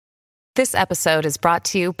This episode is brought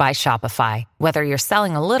to you by Shopify. Whether you're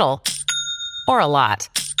selling a little or a lot,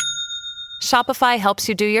 Shopify helps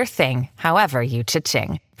you do your thing, however you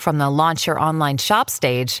cha-ching. From the launch your online shop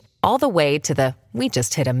stage, all the way to the we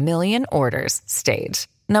just hit 1 million orders stage.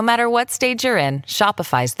 No matter what stage you're in,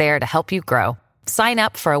 Shopify's there to help you grow. Sign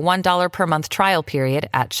up for a $1 per month trial period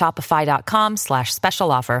at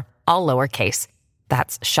shopify.com/special offer, all lowercase.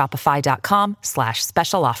 That's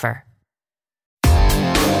shopify.com/special offer.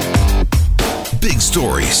 Big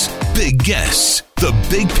stories, big guests, the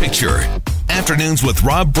big picture. Afternoons with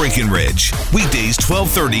Rob Breckenridge. Weekdays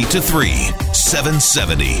 1230 to 3,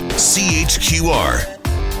 770 CHQR.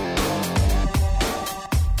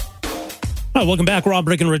 All right, welcome back. Rob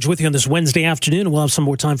Breckenridge with you on this Wednesday afternoon. We'll have some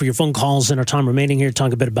more time for your phone calls in our time remaining here.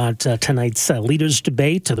 Talk a bit about tonight's leaders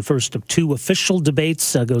debate. The first of two official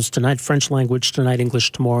debates goes tonight, French language tonight,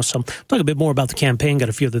 English tomorrow. So talk a bit more about the campaign. Got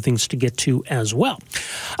a few other things to get to as well.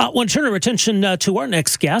 I want to turn our attention to our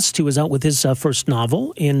next guest, who is out with his first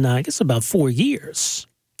novel in, I guess, about 4 years.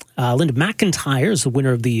 Linda McIntyre is the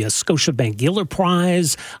winner of the Scotiabank Giller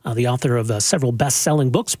Prize, the author of several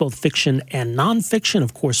best-selling books, both fiction and nonfiction.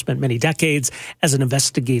 Of course, spent many decades as an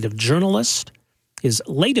investigative journalist. His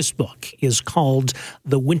latest book is called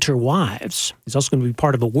The Winter Wives. He's also going to be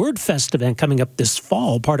part of a WordFest event coming up this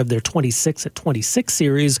fall, part of their 26 at 26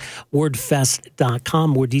 series,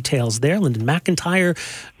 wordfest.com. More details there. Lyndon McIntyre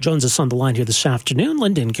joins us on the line here this afternoon.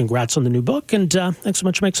 Lyndon, congrats on the new book, and thanks so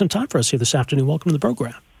much for making some time for us here this afternoon. Welcome to the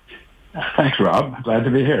program. Thanks, Rob. Glad to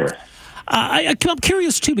be here. I'm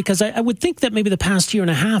curious, too, because I would think that maybe the past year and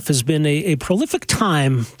a half has been a prolific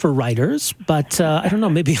time for writers, but I don't know,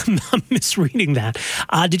 maybe I'm misreading that.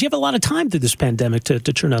 Did you have a lot of time through this pandemic to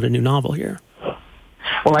churn out a new novel here?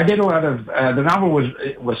 Well, I did a lot of, the novel was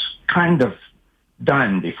kind of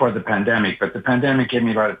done before the pandemic, but the pandemic gave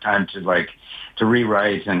me a lot of time to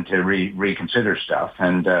rewrite and to reconsider stuff,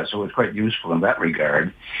 and so it was quite useful in that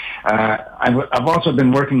regard. I've also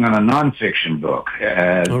been working on a nonfiction book,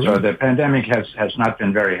 so the pandemic has not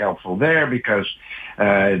been very helpful there because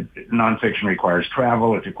nonfiction requires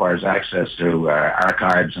travel, it requires access to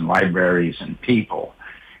archives and libraries and people.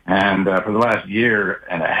 And for the last year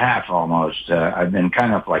and a half almost, I've been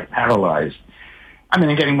kind of like paralyzed. I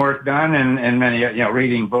mean, getting work done and many,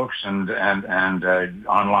 reading books and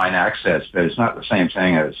online access, but it's not the same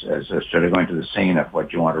thing as sort of going to the scene of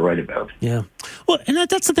what you want to write about. Yeah. Well, and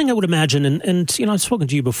that's the thing I would imagine. And I've spoken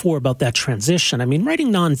to you before about that transition. I mean,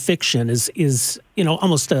 writing nonfiction is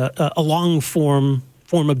almost a long form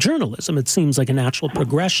of journalism. It seems like a natural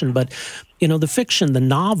progression, but, the fiction, the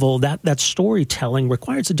novel, that storytelling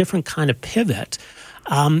requires a different kind of pivot.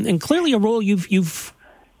 And clearly a role you've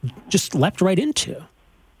just leapt right into.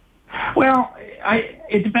 Well,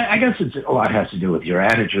 it depends. I guess a lot has to do with your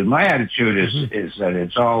attitude. My attitude is that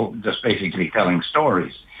it's all just basically telling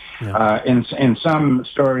stories. Yeah. In some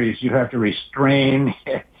stories, you have to restrain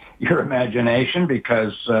your imagination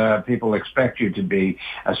because people expect you to be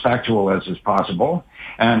as factual as is possible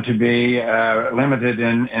and to be limited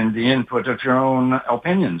in the input of your own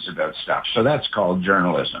opinions about stuff. So that's called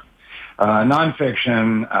journalism.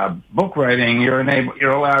 Nonfiction, book writing,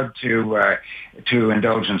 you're allowed to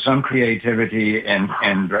indulge in some creativity in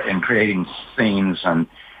creating scenes and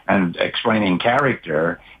explaining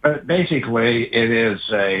character, but basically it is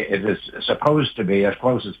supposed to be as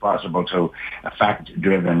close as possible to a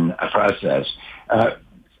fact-driven process.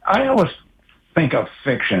 I always think of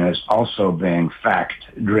fiction as also being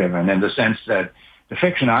fact-driven in the sense that the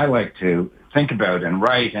fiction I like to think about and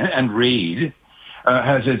write and read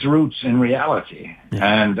has its roots in reality. Yeah.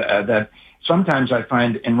 And that sometimes I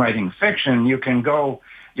find in writing fiction, you can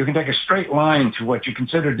take a straight line to what you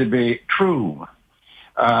consider to be true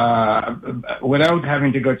without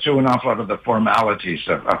having to go through an awful lot of the formalities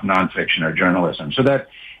of nonfiction or journalism. So that,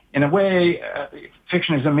 in a way,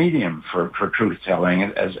 fiction is a medium for truth-telling,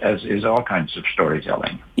 as is all kinds of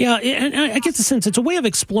storytelling. Yeah, and I get the sense it's a way of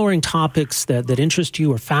exploring topics that interest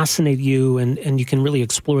you or fascinate you, and you can really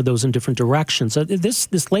explore those in different directions.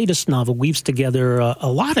 This latest novel weaves together a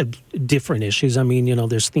lot of different issues. I mean,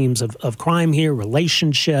 there's themes of crime here,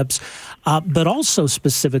 relationships, but also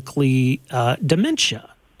specifically dementia.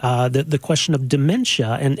 The question of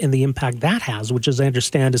dementia and the impact that has, which, as I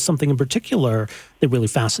understand, is something in particular that really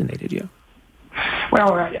fascinated you.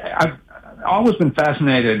 Well, I've always been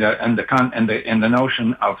fascinated in the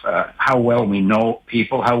notion of how well we know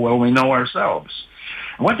people, how well we know ourselves.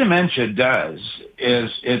 What dementia does is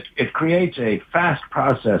it creates a fast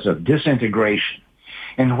process of disintegration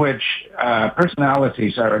in which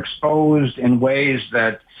personalities are exposed in ways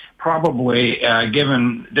that probably,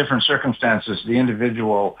 given different circumstances, the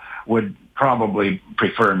individual would probably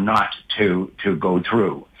prefer not to go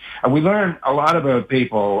through. We learn a lot about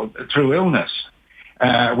people through illness.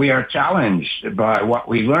 We are challenged by what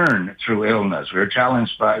we learn through illness. We're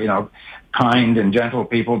challenged by, kind and gentle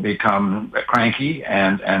people become cranky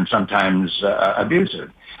and sometimes abusive.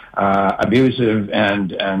 Abusive and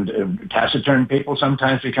taciturn people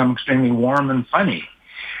sometimes become extremely warm and funny.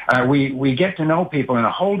 We get to know people in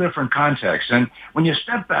a whole different context. And when you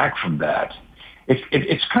step back from that,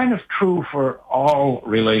 it's kind of true for all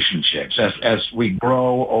relationships. As we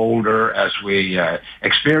grow older, as we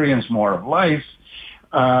experience more of life,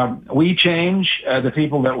 we change. The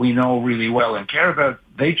people that we know really well and care about,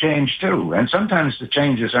 they change too. And sometimes the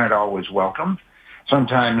changes aren't always welcome.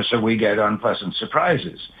 Sometimes we get unpleasant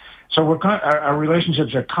surprises. So our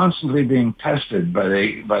relationships are constantly being tested by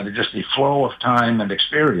the flow of time and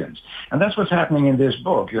experience. And that's what's happening in this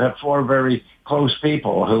book. You have four very close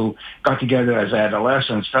people who got together as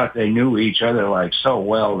adolescents, thought they knew each other like so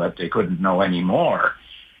well that they couldn't know any more.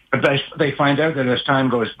 But they find out that as time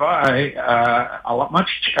goes by,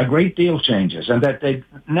 a great deal changes, and that they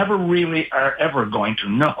never really are ever going to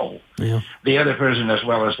know the other person as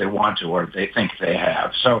well as they want to or they think they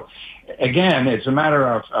have. So, again, it's a matter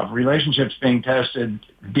of relationships being tested,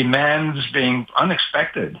 demands being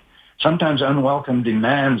unexpected, sometimes unwelcome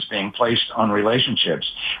demands being placed on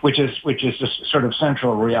relationships, which is the sort of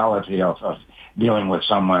central reality of dealing with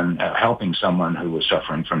someone, helping someone who is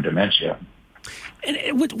suffering from dementia.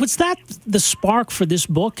 And was that the spark for this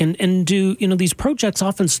book? And do, these projects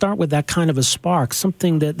often start with that kind of a spark,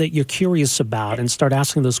 something that you're curious about, and start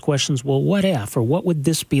asking those questions, well, what if, or what would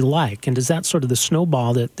this be like? And is that sort of the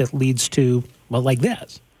snowball that leads to, well, like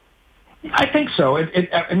this? I think so.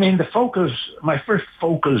 My first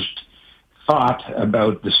focused thought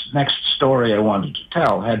about this next story I wanted to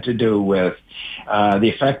tell had to do with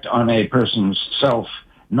the effect on a person's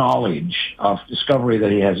self-knowledge of discovery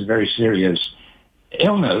that he has a very serious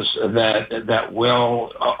illness that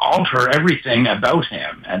will alter everything about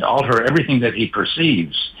him and alter everything that he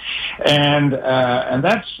perceives, and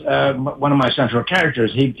that's one of my central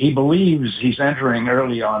characters. He believes he's entering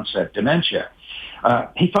early onset dementia.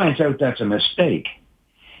 He finds out that's a mistake,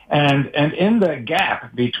 and in the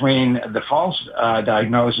gap between the false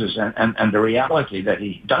diagnosis and the reality that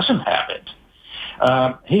he doesn't have it,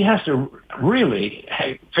 he has to really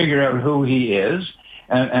figure out who he is.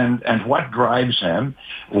 And what drives him,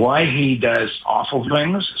 why he does awful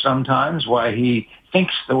things sometimes, why he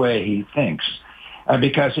thinks the way he thinks.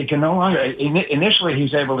 Because he can no longer, initially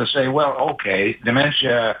he's able to say, well, okay,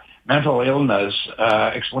 dementia, mental illness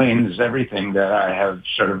explains everything that I have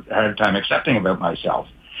sort of a hard time accepting about myself.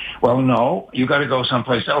 Well, no, you got to go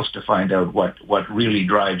someplace else to find out what really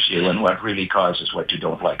drives you and what really causes what you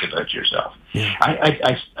don't like about yourself. Yeah.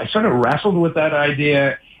 I sort of wrestled with that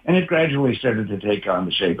idea, and it gradually started to take on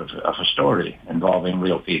the shape of a story involving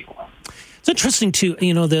real people. It's interesting, too,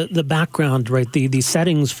 the background, right, the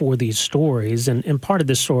settings for these stories, and part of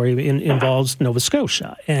this story involves Nova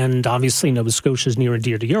Scotia. And obviously Nova Scotia is near and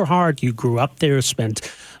dear to your heart. You grew up there,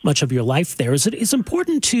 spent much of your life there. Is it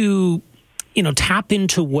important to, tap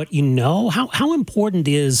into what you know? How important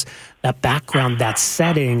is that background, that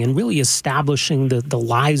setting, and really establishing the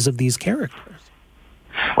lives of these characters?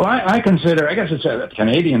 Well, I consider, I guess it's a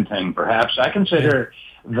Canadian thing, perhaps. I consider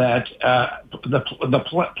that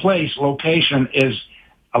the place, location, is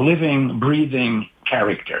a living, breathing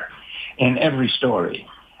character in every story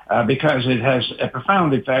because it has a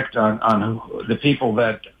profound effect on the people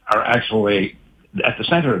that are actually at the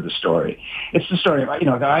center of the story. It's the story of,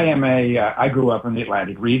 I grew up in the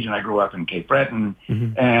Atlantic region. I grew up in Cape Breton,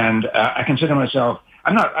 and I consider myself,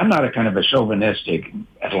 I'm not a kind of a chauvinistic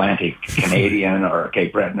Atlantic Canadian or a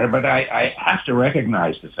Cape Bretoner, but I have to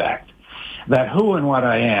recognize the fact that who and what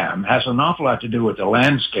I am has an awful lot to do with the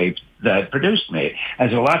landscape that produced me,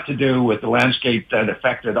 has a lot to do with the landscape that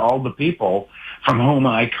affected all the people from whom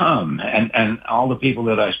I come and all the people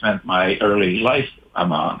that I spent my early life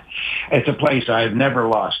among. It's a place I've never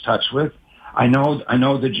lost touch with. I know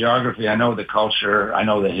the geography, I know the culture, I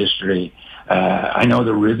know the history, I know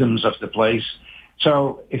the rhythms of the place.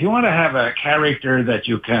 So if you want to have a character that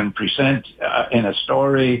you can present in a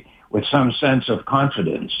story with some sense of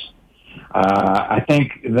confidence, I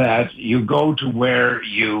think that you go to where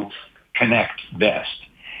you connect best.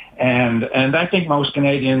 And I think most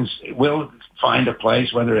Canadians will find a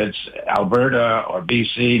place, whether it's Alberta or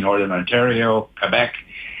BC, Northern Ontario, Quebec,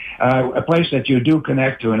 a place that you do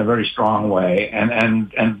connect to in a very strong way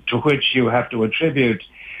and to which you have to attribute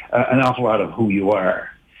an awful lot of who you are.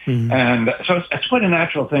 Mm-hmm. And so it's quite a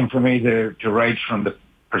natural thing for me to write from the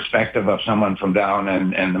perspective of someone from down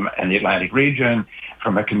in the Atlantic region,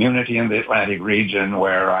 from a community in the Atlantic region,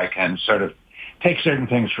 where I can sort of take certain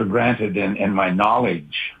things for granted in my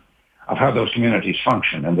knowledge of how those communities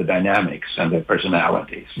function and the dynamics and their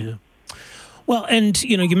personalities. Yeah. Well, and,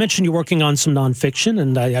 you mentioned you're working on some nonfiction,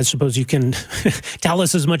 and I suppose you can tell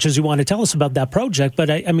us as much as you want to tell us about that project. But,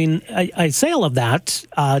 I say all of that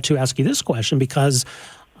to ask you this question, because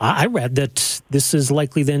I read that this is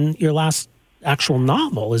likely then your last actual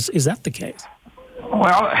novel. Is that the case?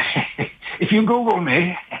 Well, if you Google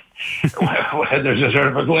me, there's a sort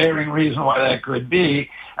of a glaring reason why that could be.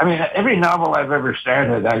 I mean, every novel I've ever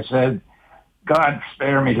started, I said, God,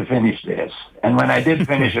 spare me to finish this. And when I did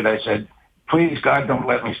finish it, I said, please, God, don't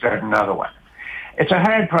let me start another one. It's a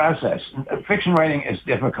hard process. Fiction writing is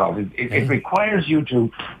difficult. It requires you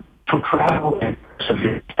to travel in of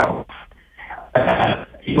yourself.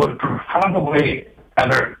 You would probably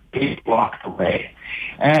rather be locked away.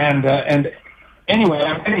 And anyway,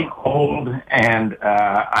 I'm getting old, and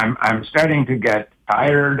I'm starting to get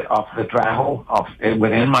tired of the travel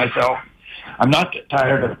within myself. I'm not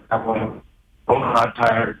tired of traveling. I'm not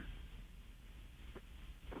tired.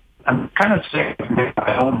 I'm kind of sick of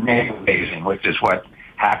my own navel-gazing, which is what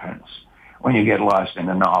happens when you get lost in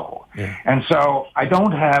a novel. Yeah. And so I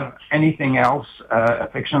don't have anything else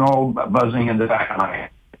fictional buzzing in the back of my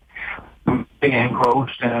head. I'm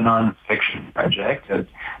engrossed in a nonfiction project that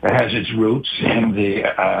has its roots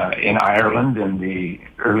in Ireland in the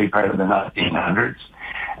early part of the 1900s,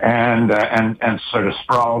 and sort of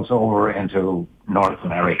sprawls over into North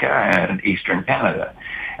America and Eastern Canada,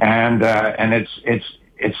 and it's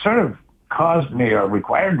sort of caused me or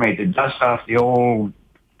required me to dust off the old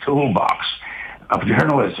toolbox of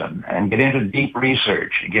journalism and get into deep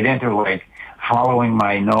research, get into like following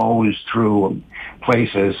my nose through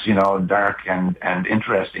places, dark and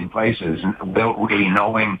interesting places, and without really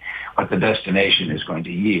knowing what the destination is going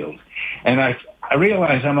to yield. And I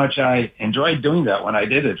realized how much I enjoyed doing that when I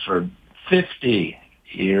did it for 50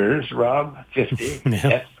 years, Rob, 50.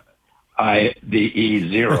 Yeah. FIDE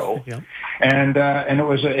 0, yeah. And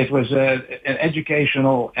it was an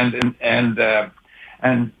educational and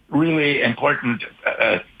really important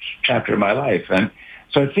chapter of my life, and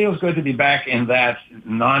so it feels good to be back in that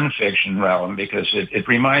nonfiction realm, because it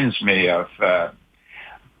reminds me of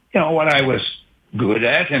what I was good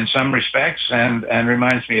at in some respects, and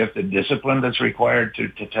reminds me of the discipline that's required to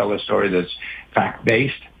tell a story that's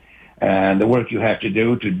fact-based, and the work you have to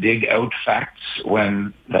do to dig out facts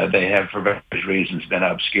when they have, for various reasons, been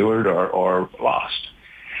obscured or lost.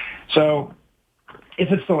 So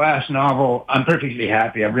if it's the last novel, I'm perfectly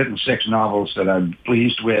happy. I've written 6 novels that I'm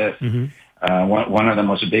pleased with. Mm-hmm. One of them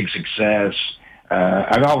was a big success.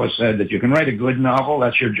 I've always said that you can write a good novel,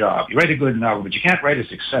 that's your job. You write a good novel, but you can't write a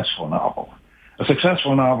successful novel. A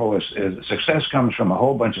successful novel success comes from a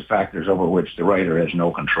whole bunch of factors over which the writer has no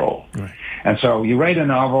control. Right. And so you write a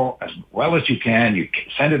novel as well as you can, you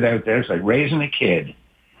send it out there. It's like raising a kid.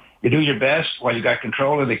 You do your best while you got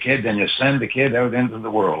control of the kid, then you send the kid out into the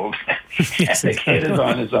world. Yes, and the kid is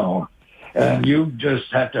on his own. And you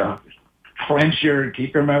just have to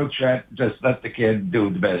keep your mouth shut, just let the kid do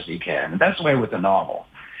the best he can. And that's the way with the novel.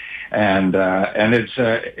 And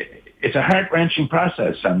it's a heart-wrenching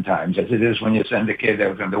process sometimes, as it is when you send a kid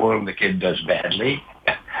out in the world and the kid does badly,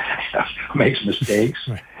 makes mistakes.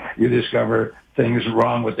 Right. You discover things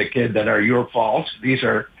wrong with the kid that are your fault. These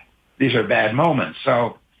are bad moments.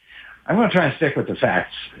 So I'm going to try and stick with the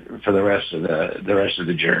facts for the rest of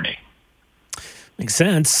the journey. Makes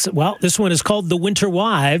sense. Well, this one is called The Winter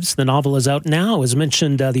Wives. The novel is out now. As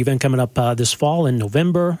mentioned, the event coming up this fall in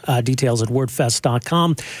November. Details at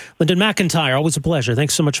wordfest.com. Lyndon McIntyre, always a pleasure.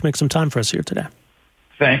 Thanks so much for making some time for us here today.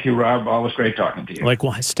 Thank you, Rob. Always great talking to you.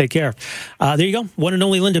 Likewise. Take care. There you go. One and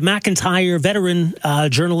only Lyndon McIntyre, veteran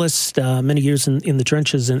journalist, many years in the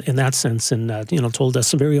trenches in that sense, and told us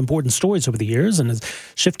some very important stories over the years, and has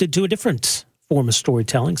shifted to a different form of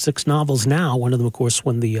storytelling. 6 novels now. One of them, of course,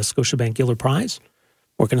 won the Scotiabank Giller Prize.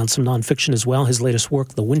 Working on some nonfiction as well. His latest work,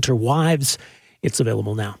 The Winter Wives. It's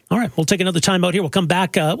available now. All right, we'll take another time out here. We'll come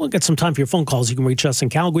back. We'll get some time for your phone calls. You can reach us in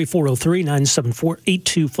Calgary,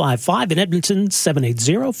 403-974-8255. In Edmonton,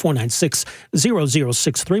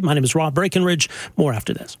 780-496-0063. My name is Rob Breckenridge. More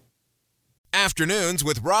after this. Afternoons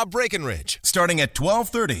with Rob Breckenridge, starting at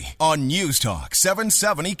 12:30 on News Talk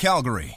 770 Calgary.